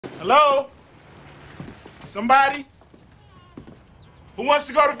Hello? Somebody? Who wants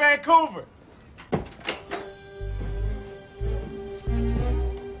to go to Vancouver?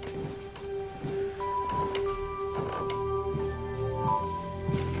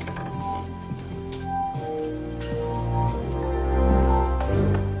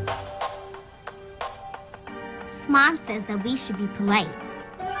 Mom says that we should be polite.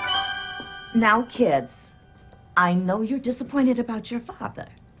 Now, kids, I know you're disappointed about your father,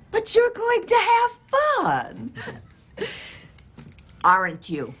 but you're going to have fun. Aren't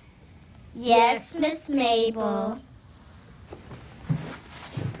you? Yes, Miss Mabel.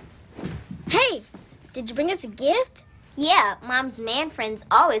 Hey, did you bring us a gift? Yeah, Mom's man friends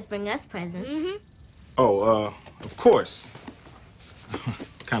always bring us presents. Oh, of course.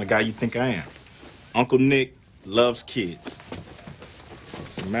 Kind of guy you think I am. Uncle Nick loves kids.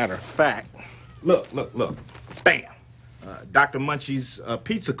 As a matter of fact, look. Bam! Dr. Munchie's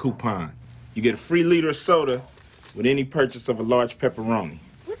pizza coupon. You get a free liter of soda with any purchase of a large pepperoni.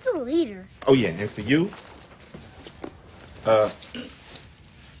 What's a liter? Oh, yeah, and for you,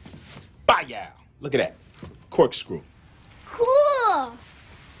 Bayou. Look at that. Corkscrew. Cool!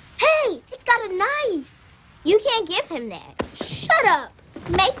 Hey, it's got a knife. You can't give him that. Shut up.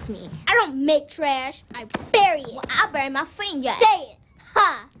 Make me. I don't make trash. I bury it. Well, I'll bury my finger. Say it.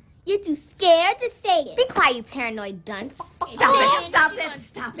 Ha! You're too scared to say it. Be quiet, you paranoid dunce. Stop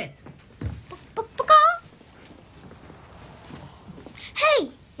it.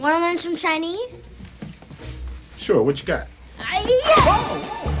 Hey, want to learn some Chinese? Sure, what you got?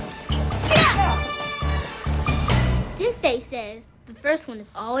 Sensei says the first one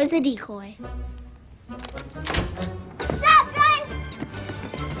is always a decoy. Stop, guys!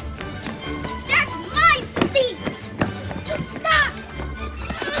 That's my seat! Stop!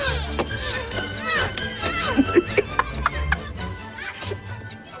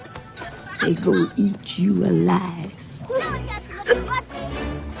 They gonna eat you alive.